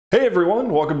Hey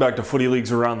everyone, welcome back to Footy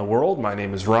Leagues Around the World. My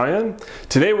name is Ryan.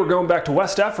 Today we're going back to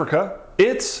West Africa.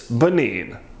 It's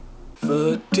Benin.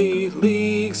 Footy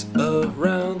Leagues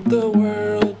Around the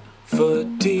World.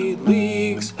 Footy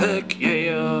Leagues, heck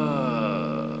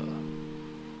yeah!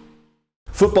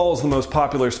 Football is the most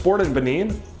popular sport in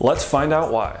Benin. Let's find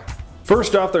out why.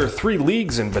 First off, there are 3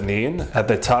 leagues in Benin. At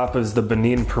the top is the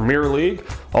Benin Premier League,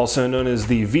 also known as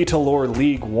the Vitalor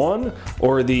League 1,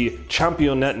 or the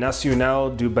Championnat National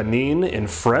du Benin in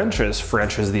French, as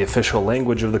French is the official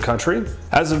language of the country.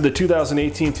 As of the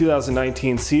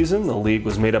 2018-2019 season, the league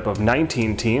was made up of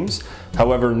 19 teams.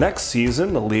 However, next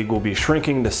season, the league will be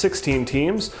shrinking to 16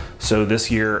 teams, so this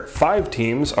year 5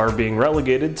 teams are being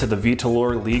relegated to the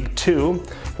Vitalor League 2,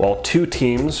 while 2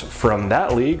 teams from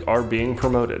that league are being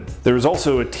promoted. There's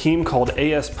also a team called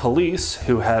AS Police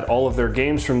who had all of their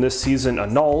games from this season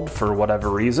annulled for whatever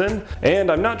reason, and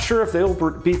I'm not sure if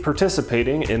they'll be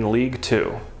participating in League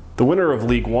 2. The winner of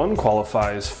League 1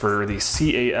 qualifies for the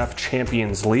CAF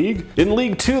Champions League. In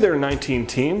League 2 there are 19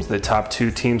 teams, the top 2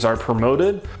 teams are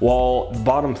promoted, while the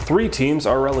bottom 3 teams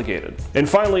are relegated. And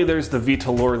finally there's the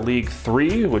Vitalor League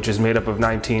 3, which is made up of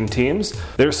 19 teams.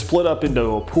 They're split up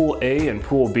into a Pool A and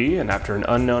Pool B, and after an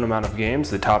unknown amount of games,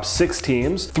 the top 6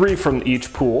 teams, 3 from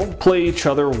each pool, play each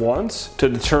other once to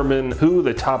determine who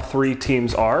the top 3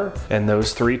 teams are, and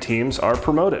those 3 teams are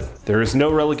promoted. There is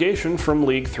no relegation from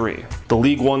League 3. The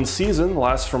League 1 season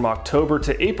lasts from October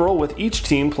to April, with each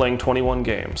team playing 21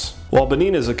 games. While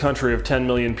Benin is a country of 10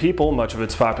 million people, much of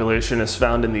its population is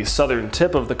found in the southern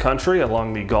tip of the country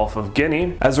along the Gulf of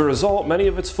Guinea. As a result, many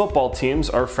of its football teams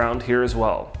are found here as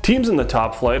well. Teams in the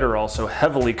top flight are also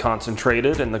heavily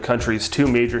concentrated in the country's 2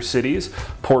 major cities,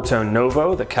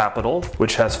 Porto-Novo, the capital,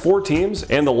 which has 4 teams,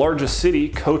 and the largest city,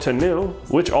 Cotonou,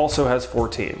 which also has 4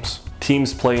 teams.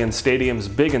 Teams play in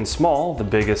stadiums big and small, the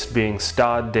biggest being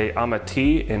Stade de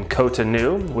Amity in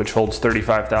Cotonou, which holds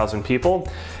 35,000 people,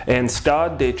 and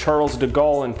Stade de Charles de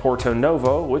Gaulle in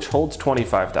Porto-Novo, which holds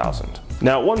 25,000.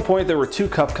 Now, at one point there were 2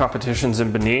 cup competitions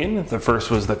in Benin. The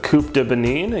first was the Coupe de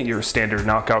Benin, your standard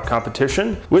knockout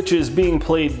competition, which is being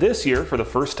played this year for the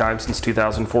first time since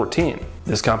 2014.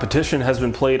 This competition has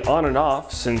been played on and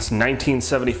off since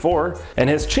 1974 and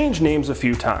has changed names a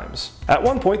few times. At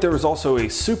one point there was also a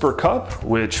Super Cup,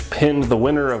 which pinned the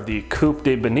winner of the Coupe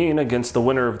de Benin against the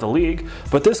winner of the league,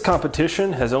 but this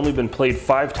competition has only been played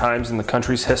 5 times in the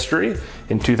country's history,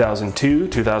 in 2002,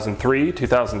 2003,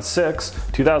 2006,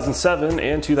 2007,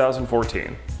 and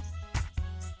 2014.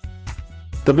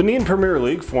 The Benin Premier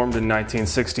League formed in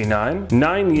 1969,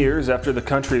 9 years after the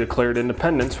country declared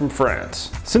independence from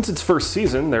France. Since its first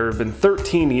season, there have been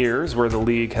 13 years where the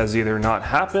league has either not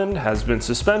happened, has been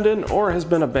suspended, or has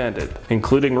been abandoned,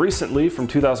 including recently from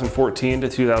 2014 to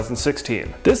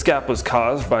 2016. This gap was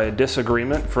caused by a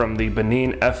disagreement from the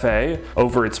Benin FA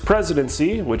over its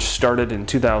presidency, which started in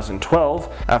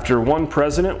 2012 after one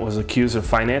president was accused of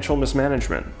financial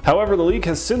mismanagement. However, the league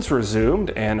has since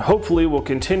resumed and hopefully will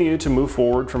continue to move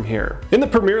forward from here. In the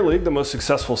Premier League, the most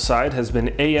successful side has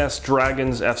been AS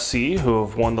Dragons FC, who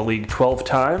have won the league 12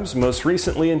 times, most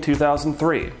recently in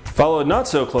 2003. Followed not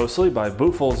so closely by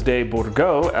Buffels de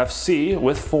Bourgogne FC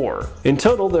with 4. In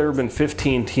total, there have been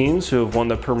 15 teams who have won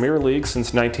the Premier League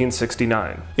since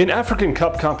 1969. In African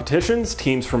Cup competitions,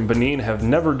 teams from Benin have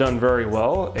never done very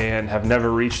well and have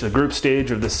never reached the group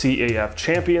stage of the CAF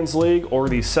Champions League or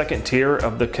the second tier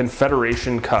of the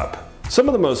Confederation Cup. Some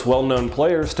of the most well-known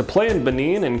players to play in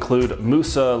Benin include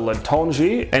Moussa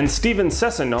Latonji and Steven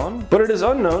Sessegnon, but it is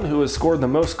unknown who has scored the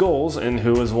most goals and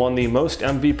who has won the most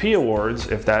MVP awards,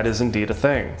 if that is indeed a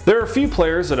thing. There are a few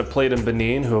players that have played in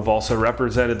Benin who have also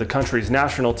represented the country's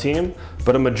national team,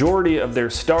 but a majority of their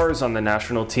stars on the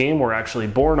national team were actually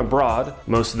born abroad,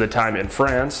 most of the time in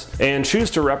France, and choose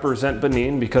to represent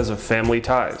Benin because of family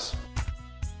ties.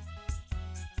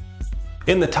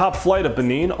 In the top flight of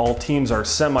Benin, all teams are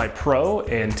semi-pro,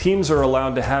 and teams are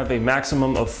allowed to have a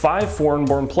maximum of 5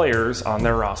 foreign-born players on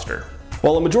their roster.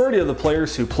 While a majority of the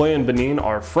players who play in Benin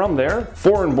are from there,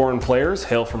 foreign-born players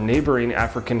hail from neighboring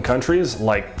African countries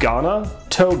like Ghana,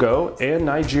 Togo, and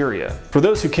Nigeria. For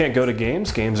those who can't go to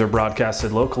games, games are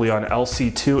broadcasted locally on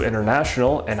LC2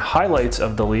 International, and highlights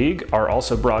of the league are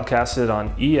also broadcasted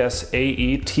on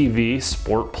ESAE TV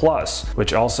Sport Plus,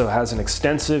 which also has an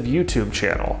extensive YouTube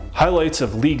channel. Highlights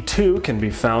of League 2 can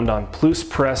be found on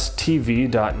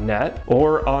pluspresstv.net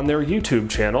or on their YouTube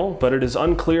channel, but it is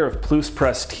unclear if Plus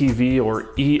Press TV or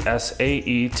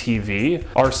ESAE TV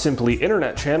are simply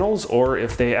internet channels or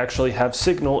if they actually have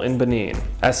signal in Benin.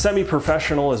 As semi-professional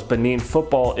professional as Benin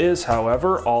football is,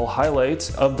 however, all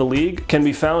highlights of the league can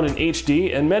be found in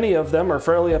HD, and many of them are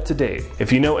fairly up to date.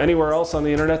 If you know anywhere else on the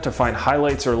internet to find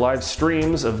highlights or live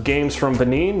streams of games from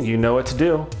Benin, you know what to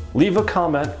do. Leave a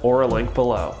comment or a link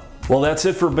below. Well, that's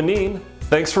it for Benin.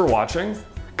 Thanks for watching.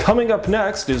 Coming up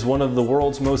next is one of the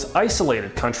world's most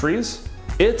isolated countries.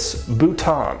 It's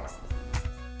Bhutan.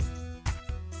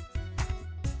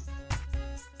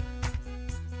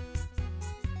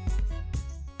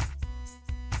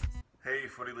 Hey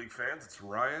Footy League fans, it's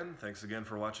Ryan. Thanks again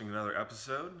for watching another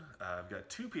episode. I've got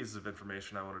two pieces of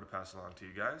information I wanted to pass along to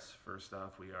you guys. First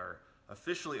off, we are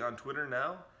officially on Twitter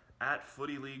now, at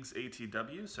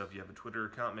FootyLeaguesATW, so if you have a Twitter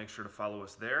account, make sure to follow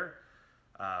us there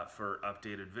for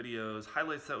updated videos,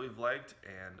 highlights that we've liked,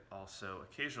 and also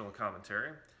occasional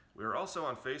commentary. We are also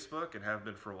on Facebook and have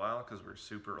been for a while because we're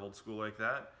super old school like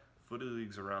that. Footy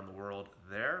Leagues around the world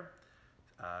there.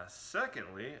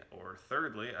 Secondly, or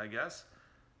thirdly, I guess,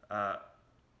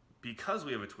 because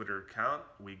we have a Twitter account,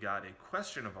 we got a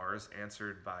question of ours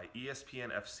answered by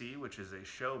ESPN FC, which is a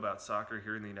show about soccer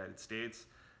here in the United States.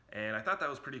 And I thought that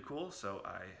was pretty cool, so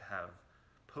I have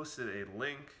posted a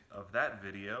link of that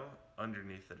video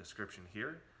underneath the description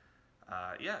here.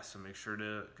 Yeah, so make sure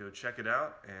to go check it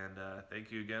out, and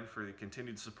thank you again for the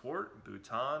continued support.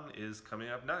 Bhutan is coming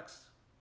up next.